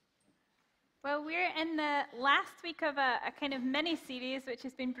Well, we're in the last week of a kind of mini-series which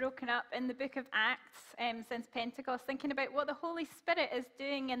has been broken up in the book of Acts since Pentecost, thinking about what the Holy Spirit is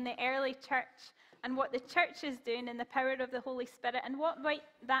doing in the early church and what the church is doing in the power of the Holy Spirit, and what might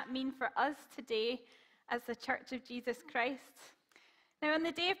that mean for us today as the Church of Jesus Christ. Now, on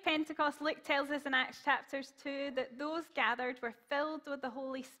the day of Pentecost, Luke tells us in Acts chapters 2 that those gathered were filled with the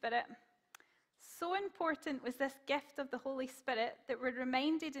Holy Spirit. So important was this gift of the Holy Spirit that we're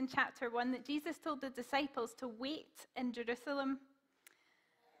reminded in chapter 1 that Jesus told the disciples to wait in Jerusalem.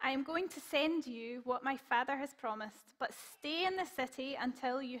 I am going to send you what my Father has promised, but stay in the city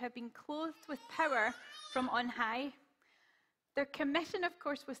until you have been clothed with power from on high. Their commission, of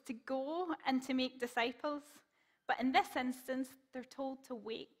course, was to go and to make disciples, but in this instance, they're told to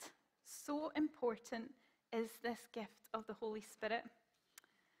wait. So important is this gift of the Holy Spirit.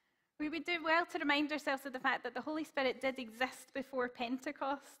 We would do well to remind ourselves of the fact that the Holy Spirit did exist before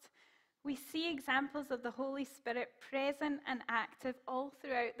Pentecost. We see examples of the Holy Spirit present and active all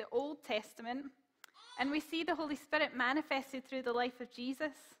throughout the Old Testament, and we see the Holy Spirit manifested through the life of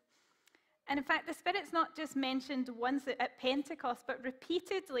Jesus. And in fact, the Spirit's not just mentioned once at Pentecost, but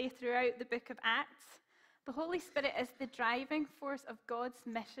repeatedly throughout the book of Acts. The Holy Spirit is the driving force of God's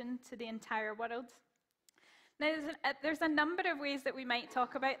mission to the entire world. Now, there's a number of ways that we might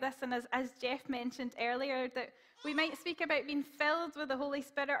talk about this, and as Jeff mentioned earlier, that we might speak about being filled with the Holy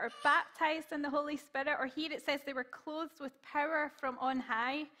Spirit or baptized in the Holy Spirit, or here it says they were clothed with power from on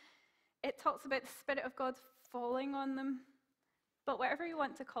high. It talks about the Spirit of God falling on them. But whatever you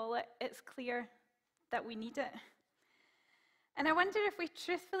want to call it, it's clear that we need it. And I wonder if we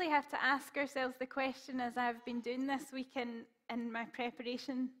truthfully have to ask ourselves the question, as I've been doing this week in my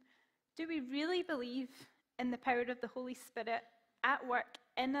preparation, do we really believe in the power of the Holy Spirit at work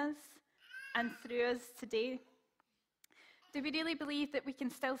in us and through us today? Do we really believe that we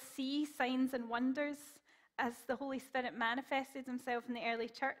can still see signs and wonders as the Holy Spirit manifested himself in the early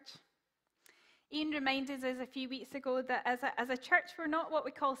church? Ian reminded us a few weeks ago that as a church, we're not what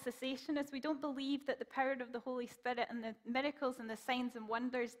we call cessationists. We don't believe that the power of the Holy Spirit and the miracles and the signs and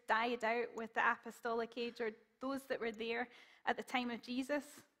wonders died out with the apostolic age or those that were there at the time of Jesus.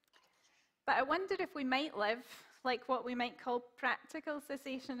 But I wondered if we might live like what we might call practical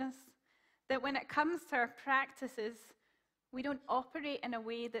cessationists, that when it comes to our practices, we don't operate in a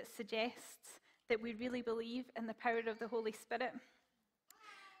way that suggests that we really believe in the power of the Holy Spirit.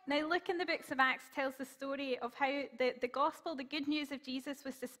 Now, Luke in the books of Acts tells the story of how the gospel, the good news of Jesus,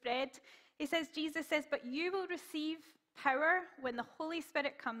 was to spread. Jesus says, but you will receive power when the Holy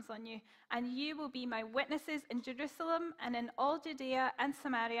Spirit comes on you, and you will be my witnesses in Jerusalem and in all Judea and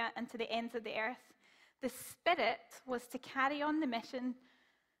Samaria and to the ends of the earth. The Spirit was to carry on the mission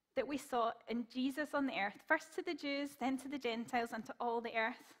that we saw in Jesus on the earth, first to the Jews, then to the Gentiles, and to all the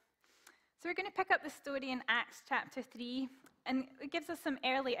earth. So we're going to pick up the story in Acts chapter 3, and it gives us some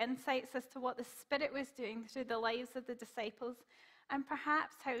early insights as to what the Spirit was doing through the lives of the disciples, and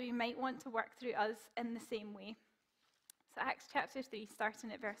perhaps how we might want to work through us in the same way. So Acts chapter 3,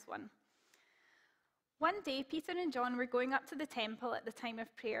 starting at verse 1. One day, Peter and John were going up to the temple at the time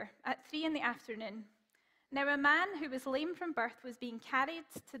of prayer, at 3 p.m. Now a man who was lame from birth was being carried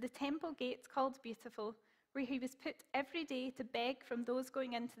to the temple gate called Beautiful, where he was put every day to beg from those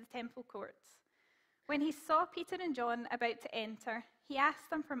going into the temple courts. When he saw Peter and John about to enter, he asked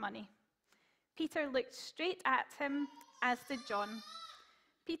them for money. Peter looked straight at him, as did John.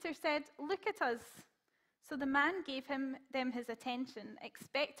 Peter said, "Look at us." So the man gave them his attention,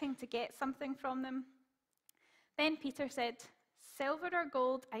 expecting to get something from them. Then Peter said, "Silver or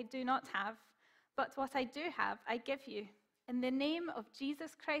gold I do not have, but what I do have I give you. In the name of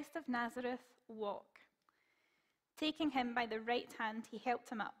Jesus Christ of Nazareth, walk." Taking him by the right hand, he helped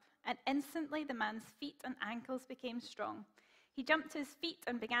him up, and instantly the man's feet and ankles became strong. He jumped to his feet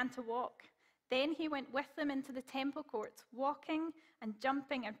and began to walk. Then he went with them into the temple courts, walking and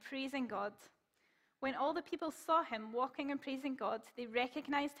jumping and praising God. When all the people saw him walking and praising God, they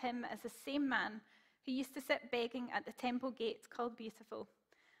recognized him as the same man who used to sit begging at the temple gate called Beautiful,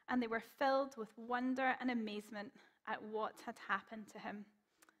 and they were filled with wonder and amazement at what had happened to him.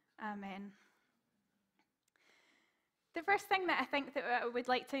 Amen. The first thing that I think that I would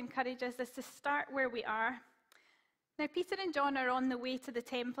like to encourage us is to start where we are. Now, Peter and John are on the way to the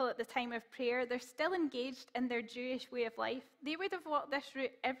temple at the time of prayer. They're still engaged in their Jewish way of life. They would have walked this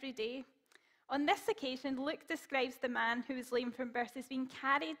route every day. On this occasion, Luke describes the man who was lame from birth as being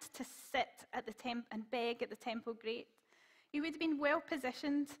carried to sit at the temple and beg at the temple gate. He would have been well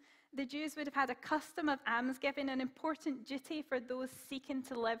positioned. The Jews would have had a custom of almsgiving, an important duty for those seeking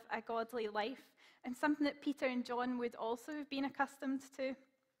to live a godly life, and something that Peter and John would also have been accustomed to.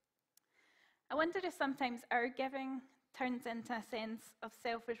 I wonder if sometimes our giving turns into a sense of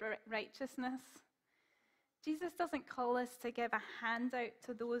self-righteousness. Jesus doesn't call us to give a handout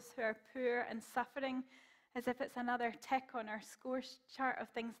to those who are poor and suffering as if it's another tick on our score chart of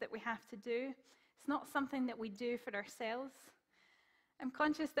things that we have to do. It's not something that we do for ourselves. I'm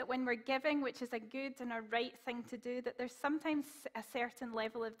conscious that when we're giving, which is a good and a right thing to do, that there's sometimes a certain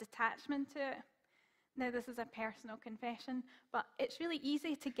level of detachment to it. Now, this is a personal confession, but it's really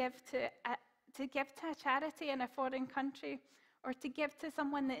easy to give to a charity in a foreign country or to give to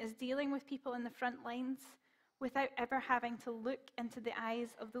someone that is dealing with people in the front lines without ever having to look into the eyes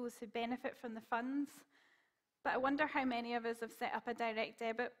of those who benefit from the funds. But I wonder how many of us have set up a direct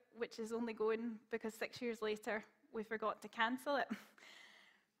debit, which is only going because 6 years later we forgot to cancel it.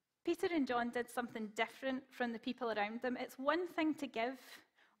 Peter and John did something different from the people around them. It's one thing to give,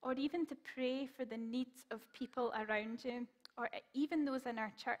 or even to pray for the needs of people around you, or even those in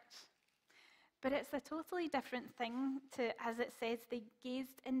our church. But it's a totally different thing to, as it says, they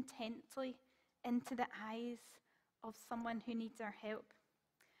gazed intently into the eyes of someone who needs our help,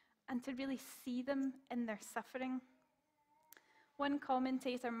 and to really see them in their suffering. One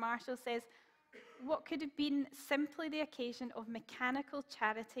commentator, Marshall, says, what could have been simply the occasion of mechanical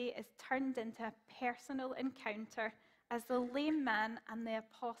charity is turned into a personal encounter as the lame man and the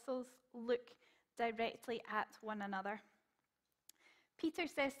apostles look directly at one another. Peter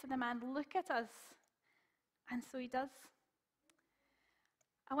says to the man, "Look at us." And so he does.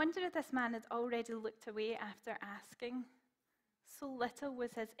 I wonder if this man had already looked away after asking. So little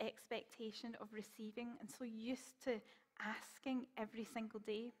was his expectation of receiving, and so used to asking every single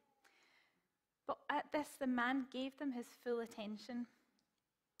day. But at this, the man gave them his full attention.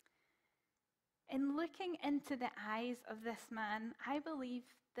 In looking into the eyes of this man, I believe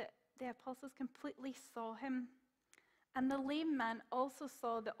that the apostles completely saw him. And the lame man also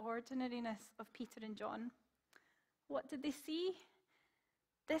saw the ordinariness of Peter and John. What did they see?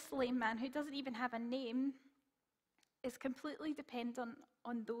 This lame man, who doesn't even have a name, is completely dependent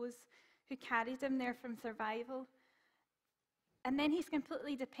on those who carried him there from survival. And then he's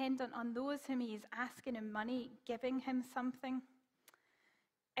completely dependent on those whom he is asking him money, giving him something.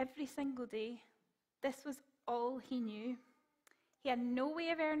 Every single day, this was all he knew. He had no way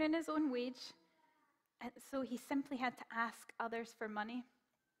of earning his own wage, and so he simply had to ask others for money.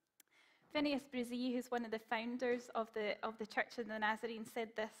 Phineas Brzee, who's one of the founders of the Church of the Nazarene,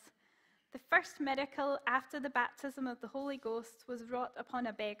 said this: "The first miracle after the baptism of the Holy Ghost was wrought upon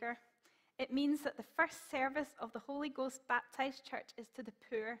a beggar. It means that the first service of the Holy Ghost baptized church is to the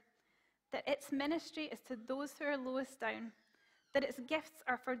poor, that its ministry is to those who are lowest down, that its gifts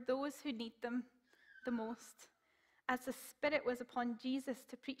are for those who need them the most. As the Spirit was upon Jesus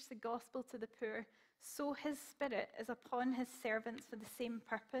to preach the gospel to the poor, so his Spirit is upon his servants for the same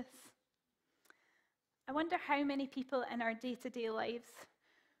purpose." I wonder how many people in our day-to-day lives,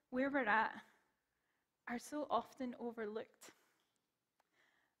 where we're at, are so often overlooked,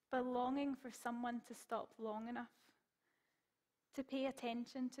 but longing for someone to stop long enough, to pay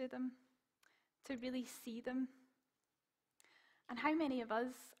attention to them, to really see them. And how many of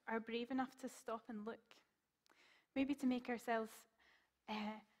us are brave enough to stop and look? Maybe to make ourselves,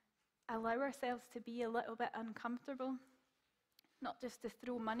 allow ourselves to be a little bit uncomfortable, not just to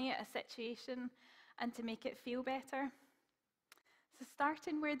throw money at a situation and to make it feel better. So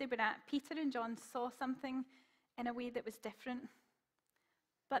starting where they were at, Peter and John saw something in a way that was different.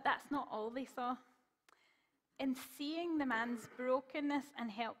 But that's not all they saw. In seeing the man's brokenness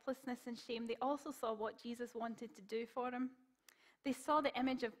and helplessness and shame, they also saw what Jesus wanted to do for him. They saw the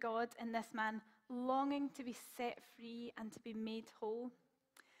image of God in this man, longing to be set free and to be made whole.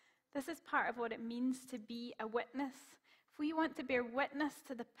 This is part of what it means to be a witness. If we want to bear witness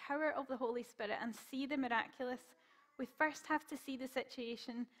to the power of the Holy Spirit and see the miraculous, we first have to see the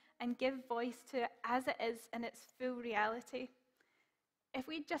situation and give voice to it as it is in its full reality. If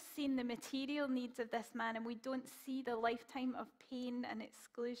we'd just seen the material needs of this man and we don't see the lifetime of pain and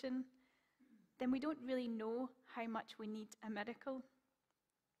exclusion, then we don't really know how much we need a miracle.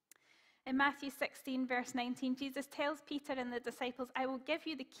 In Matthew 16, verse 19, Jesus tells Peter and the disciples, "I will give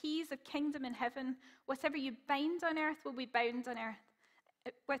you the keys of kingdom in heaven. Whatever you bind on earth will be bound on earth.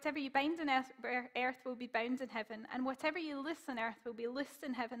 Whatever you bind on earth will be bound in heaven, and whatever you loose on earth will be loosed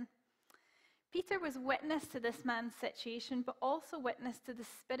in heaven." Peter was witness to this man's situation, but also witness to the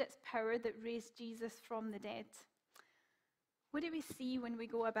Spirit's power that raised Jesus from the dead. What do we see when we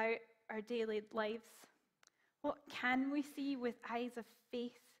go about our daily lives? What can we see with eyes of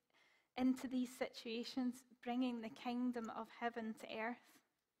faith into these situations, bringing the kingdom of heaven to earth?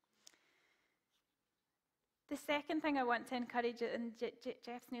 The second thing I want to encourage, and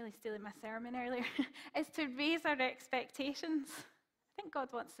Jeff's nearly stealing my sermon earlier, is to raise our expectations. I think God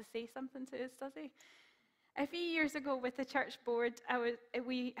wants to say something to us, does he? A few years ago with the church board,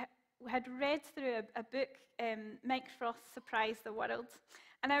 we had read through a book, Mike Frost's Surprise the World.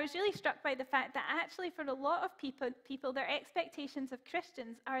 And I was really struck by the fact that actually for a lot of people, their expectations of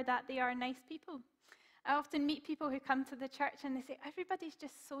Christians are that they are nice people. I often meet people who come to the church and they say, everybody's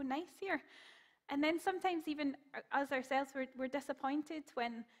just so nice here. And then sometimes even us ourselves, we're disappointed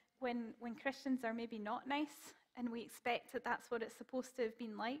when Christians are maybe not nice, and we expect that that's what it's supposed to have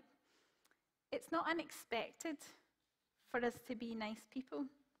been like. It's not unexpected for us to be nice people.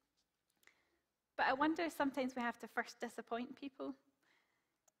 But I wonder if sometimes we have to first disappoint people.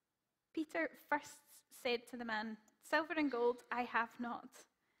 Peter first said to the man, "Silver and gold I have not."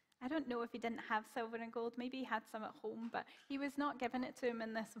 I don't know if he didn't have silver and gold. Maybe he had some at home, but he was not giving it to him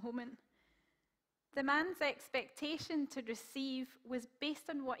in this moment. The man's expectation to receive was based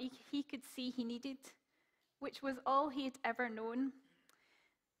on what he could see he needed, which was all he had ever known.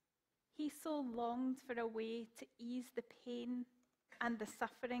 He so longed for a way to ease the pain and the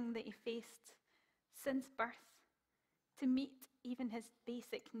suffering that he faced since birth, to meet even his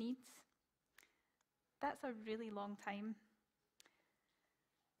basic needs. That's a really long time.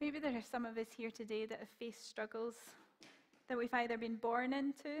 Maybe there are some of us here today that have faced struggles that we've either been born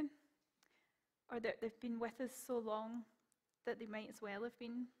into or that they've been with us so long that they might as well have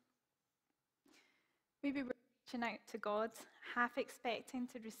been. Maybe we're reaching out to God, half expecting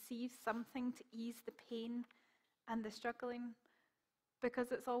to receive something to ease the pain and the struggling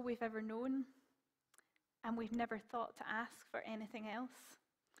because it's all we've ever known and we've never thought to ask for anything else.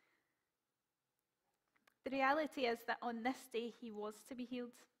 The reality is that on this day he was to be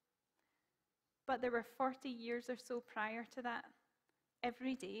healed, but there were 40 years or so prior to that,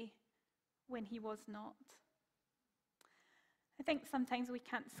 every day, when he was not. I think sometimes we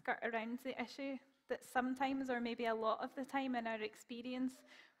can't skirt around the issue that sometimes, or maybe a lot of the time in our experience,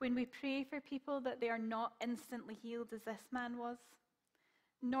 when we pray for people, that they are not instantly healed as this man was,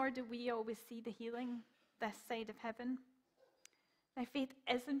 nor do we always see the healing this side of heaven. Now, faith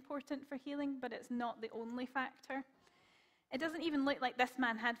is important for healing, but it's not the only factor. It doesn't even look like this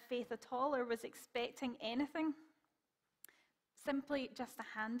man had faith at all or was expecting anything. Simply just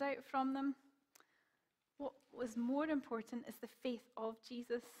a handout from them. What was more important is the faith of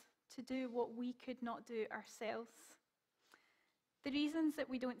Jesus to do what we could not do ourselves. The reasons that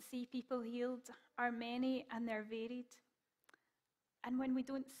we don't see people healed are many and they're varied. And when we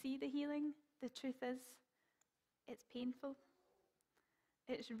don't see the healing, the truth is, it's painful,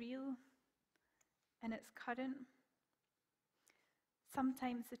 it's real, and it's current.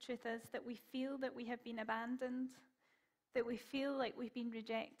 Sometimes the truth is that we feel that we have been abandoned, that we feel like we've been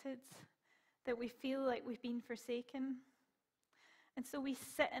rejected, that we feel like we've been forsaken. And so we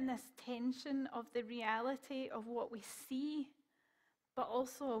sit in this tension of the reality of what we see, but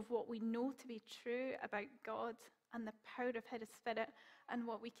also of what we know to be true about God and the power of His Spirit and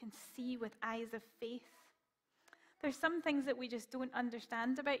what we can see with eyes of faith. There's some things that we just don't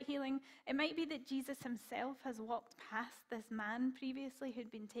understand about healing. It might be that Jesus himself has walked past this man previously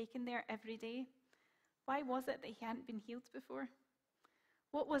who'd been taken there every day. Why was it that he hadn't been healed before?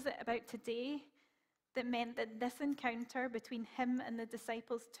 What was it about today that meant that this encounter between him and the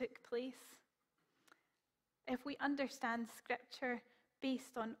disciples took place? If we understand Scripture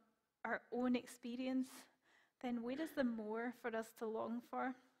based on our own experience, then where is there more for us to long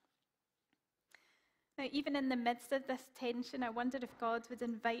for? Now, even in the midst of this tension, I wondered if God would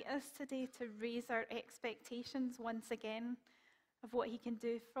invite us today to raise our expectations once again of what he can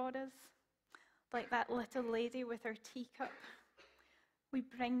do for us. Like that little lady with her teacup, we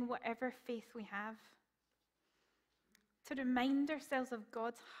bring whatever faith we have. To remind ourselves of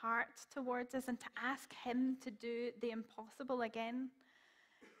God's heart towards us and to ask him to do the impossible again.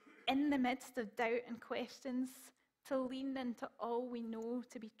 In the midst of doubt and questions, to lean into all we know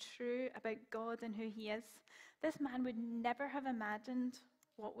to be true about God and who he is. This man would never have imagined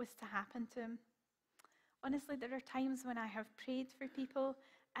what was to happen to him. Honestly, there are times when I have prayed for people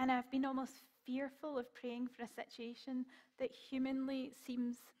and I've been almost fearful of praying for a situation that humanly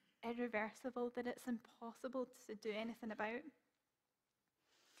seems irreversible, that it's impossible to do anything about.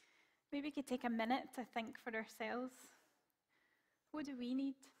 Maybe we could take a minute to think for ourselves. What do we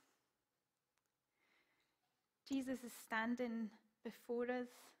need? Jesus is standing before us.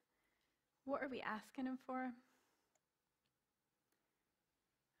 What are we asking him for?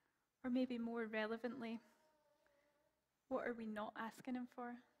 Or maybe more relevantly, what are we not asking him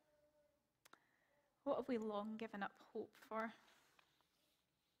for? What have we long given up hope for?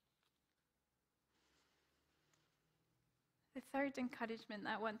 The third encouragement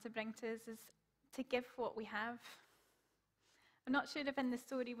that I want to bring to us is to give what we have. I'm not sure if in the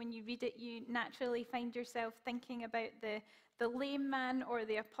story, when you read it, you naturally find yourself thinking about the lame man or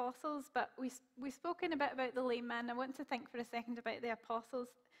the apostles, but we've spoken a bit about the lame man. I want to think for a second about the apostles,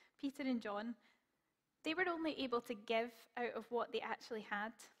 Peter and John. They were only able to give out of what they actually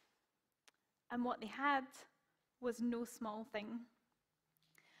had. And what they had was no small thing.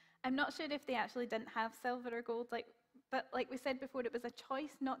 I'm not sure if they actually didn't have silver or gold, but like we said before, it was a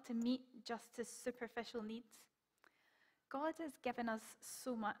choice not to meet just his superficial needs. God has given us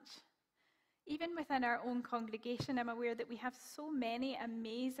so much. Even within our own congregation, I'm aware that we have so many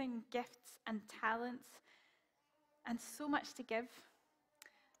amazing gifts and talents and so much to give.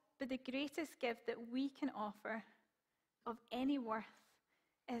 But the greatest gift that we can offer of any worth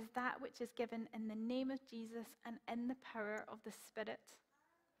is that which is given in the name of Jesus and in the power of the Spirit.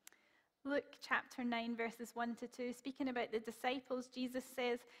 Luke chapter 9, verses 1 to 2, speaking about the disciples, Jesus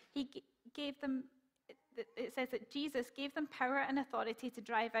says it says that Jesus gave them power and authority to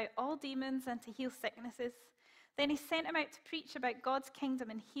drive out all demons and to heal sicknesses. Then he sent them out to preach about God's kingdom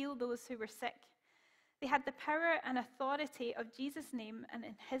and heal those who were sick. They had the power and authority of Jesus' name and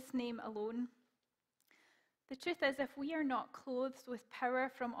in his name alone. The truth is, if we are not clothed with power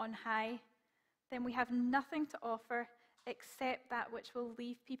from on high, then we have nothing to offer except that which will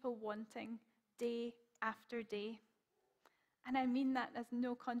leave people wanting day after day. And I mean that as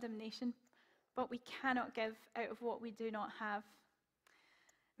no condemnation, but we cannot give out of what we do not have.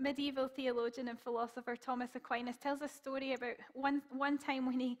 Medieval theologian and philosopher Thomas Aquinas tells a story about one time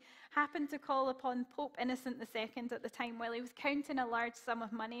when he happened to call upon Pope Innocent II at the time while he was counting a large sum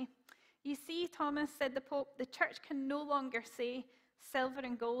of money. "You see, Thomas," said the Pope, "the church can no longer say, 'Silver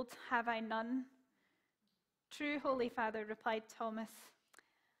and gold have I none.'" "True, Holy Father," replied Thomas,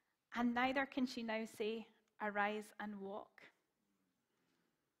 "and neither can she now say, 'Arise and walk.'"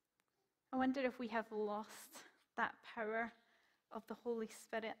 I wonder if we have lost that power of the Holy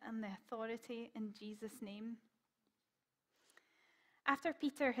Spirit and the authority in Jesus' name. After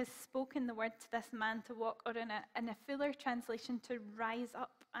Peter has spoken the word to this man to walk, or in a fuller translation, to rise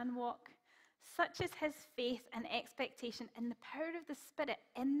up and walk, such is his faith and expectation in the power of the Spirit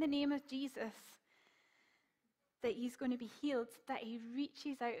in the name of Jesus, that he's going to be healed, that he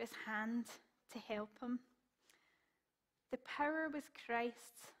reaches out his hand to help him. The power was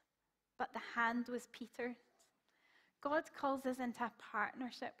Christ's, but the hand was Peter's. God calls us into a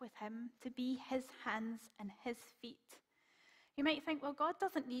partnership with him to be his hands and his feet. You might think, well, God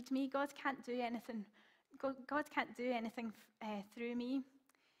doesn't need me. God can't do anything. God can't do anything through me.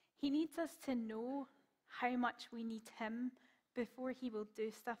 He needs us to know how much we need him before he will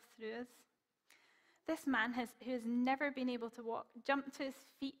do stuff through us. This man who has never been able to walk jumped to his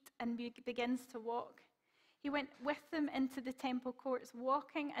feet and begins to walk. He went with them into the temple courts,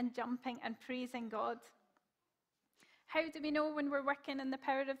 walking and jumping and praising God. How do we know when we're working in the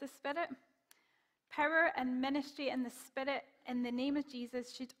power of the Spirit? Power and ministry in the Spirit in the name of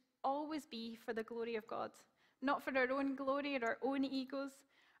Jesus should always be for the glory of God, not for our own glory or our own egos.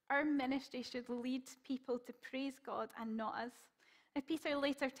 Our ministry should lead people to praise God and not us. Now, Peter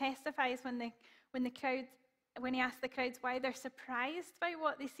later testifies when he asked the crowds why they're surprised by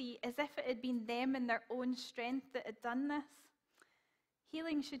what they see, as if it had been them in their own strength that had done this.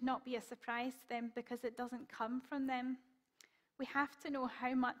 Healing should not be a surprise to them because it doesn't come from them. We have to know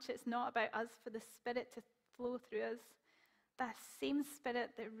how much it's not about us for the Spirit to flow through us. That same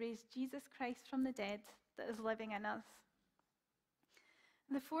Spirit that raised Jesus Christ from the dead that is living in us.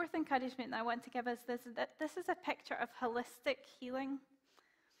 And the fourth encouragement that I want to give us is that this is a picture of holistic healing.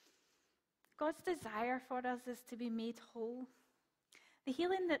 God's desire for us is to be made whole. The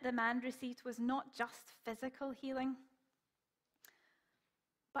healing that the man received was not just physical healing,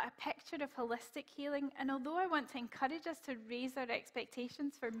 but a picture of holistic healing. And although I want to encourage us to raise our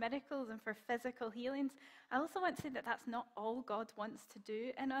expectations for miracles and for physical healings, I also want to say that that's not all God wants to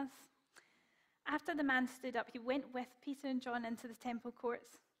do in us. After the man stood up, he went with Peter and John into the temple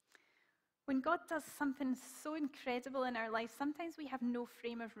courts. When God does something so incredible in our lives, sometimes we have no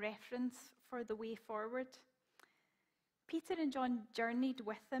frame of reference for the way forward. Peter and John journeyed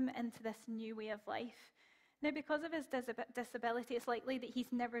with him into this new way of life. Now, because of his disability, it's likely that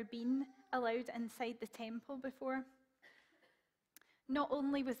he's never been allowed inside the temple before. Not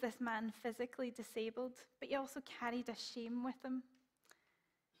only was this man physically disabled, but he also carried a shame with him,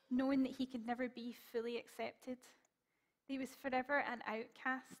 knowing that he could never be fully accepted. He was forever an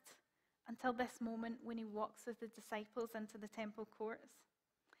outcast until this moment when he walks with the disciples into the temple courts,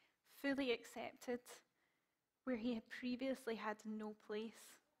 fully accepted, where he had previously had no place.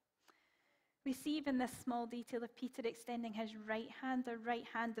 We see even this small detail of Peter extending his right hand, a right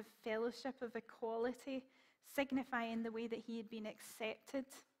hand of fellowship, of equality, signifying the way that he had been accepted.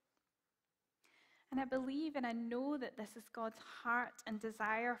 And I believe and I know that this is God's heart and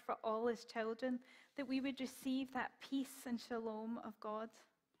desire for all his children, that we would receive that peace and shalom of God,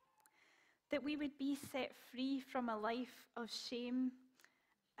 that we would be set free from a life of shame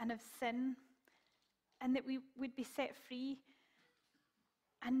and of sin, and that we would be set free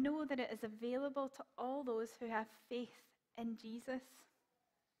and know that it is available to all those who have faith in Jesus.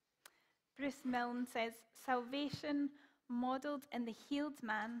 Bruce Milne says, salvation modeled in the healed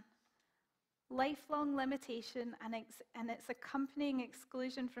man, lifelong limitation and its accompanying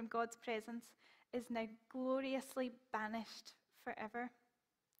exclusion from God's presence is now gloriously banished forever.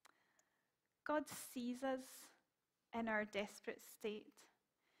 God sees us in our desperate state.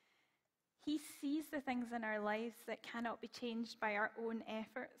 He sees the things in our lives that cannot be changed by our own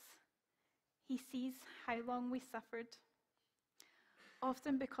efforts. He sees how long we suffered,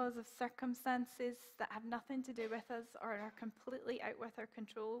 often because of circumstances that have nothing to do with us or are completely out with our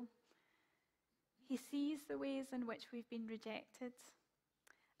control. He sees the ways in which we've been rejected,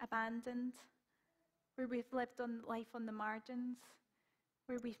 abandoned, where we've lived on life on the margins,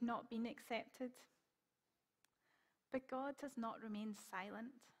 where we've not been accepted. But God has not remained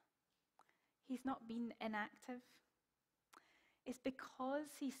silent. He's not been inactive. It's because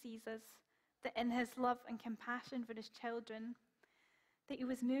he sees us that in his love and compassion for his children, that he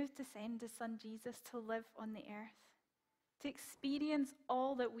was moved to send his son Jesus to live on the earth, to experience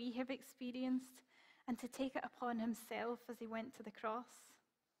all that we have experienced, and to take it upon himself as he went to the cross.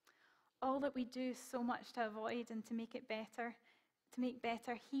 All that we do so much to avoid and to make it better,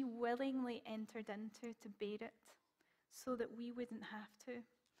 he willingly entered into to bear it so that we wouldn't have to.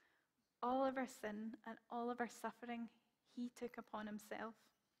 All of our sin and all of our suffering, he took upon himself.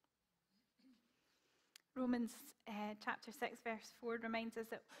 Romans chapter 6, verse 4 reminds us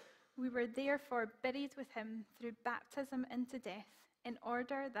that we were therefore buried with him through baptism into death, in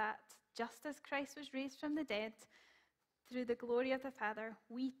order that, just as Christ was raised from the dead through the glory of the Father,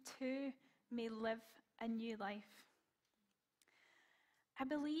 we too may live a new life. I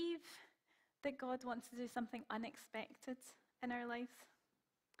believe that God wants to do something unexpected in our lives,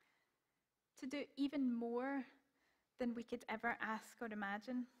 to do even more than we could ever ask or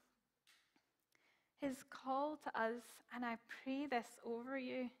imagine. His call to us, and I pray this over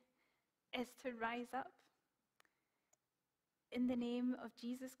you, is to rise up in the name of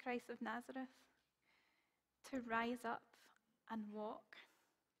Jesus Christ of Nazareth, to rise up and walk.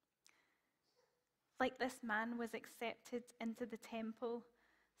 Like this man was accepted into the temple,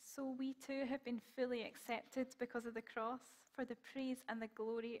 so we too have been fully accepted because of the cross, for the praise and the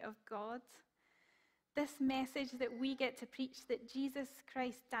glory of God. This message that we get to preach, that Jesus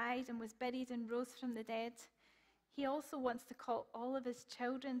Christ died and was buried and rose from the dead, he also wants to call all of his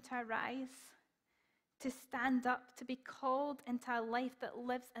children to arise, to stand up, to be called into a life that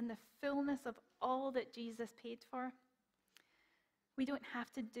lives in the fullness of all that Jesus paid for. We don't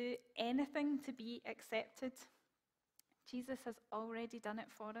have to do anything to be accepted. Jesus has already done it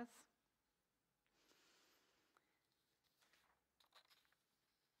for us.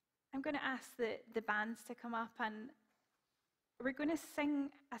 I'm going to ask the bands to come up, and we're going to sing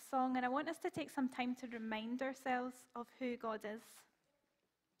a song, and I want us to take some time to remind ourselves of who God is.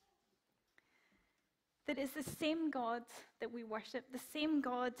 That it's the same God that we worship, the same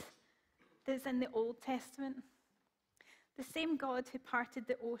God that's in the Old Testament, the same God who parted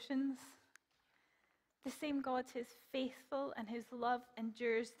the oceans, the same God who is faithful and whose love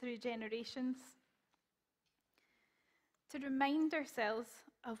endures through generations. To remind ourselves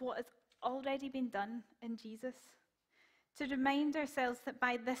of what has already been done in Jesus. To remind ourselves that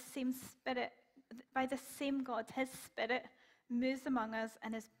by this same Spirit, by this same God, his Spirit moves among us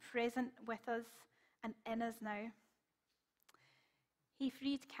and is present with us and in us now. He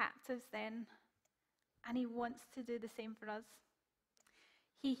freed captives then, and he wants to do the same for us.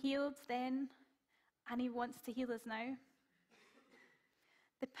 He healed then, and he wants to heal us now.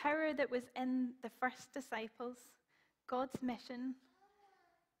 The power that was in the first disciples, God's mission,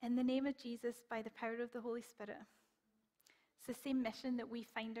 in the name of Jesus, by the power of the Holy Spirit. It's the same mission that we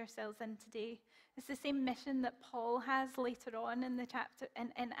find ourselves in today. It's the same mission that Paul has later on in the chapter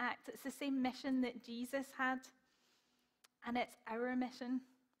in Acts. It's the same mission that Jesus had, and it's our mission.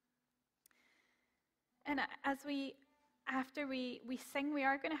 And after we sing, we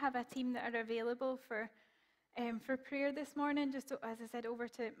are going to have a team that are available for prayer this morning, just as I said, over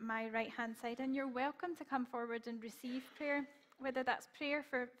to my right-hand side. And you're welcome to come forward and receive prayer, whether that's prayer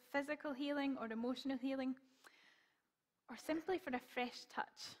for physical healing or emotional healing, or simply for a fresh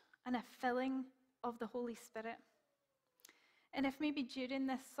touch, and a filling of the Holy Spirit. And if maybe during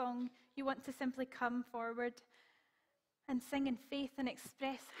this song you want to simply come forward and sing in faith and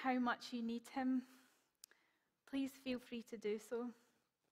express how much you need him, please feel free to do so.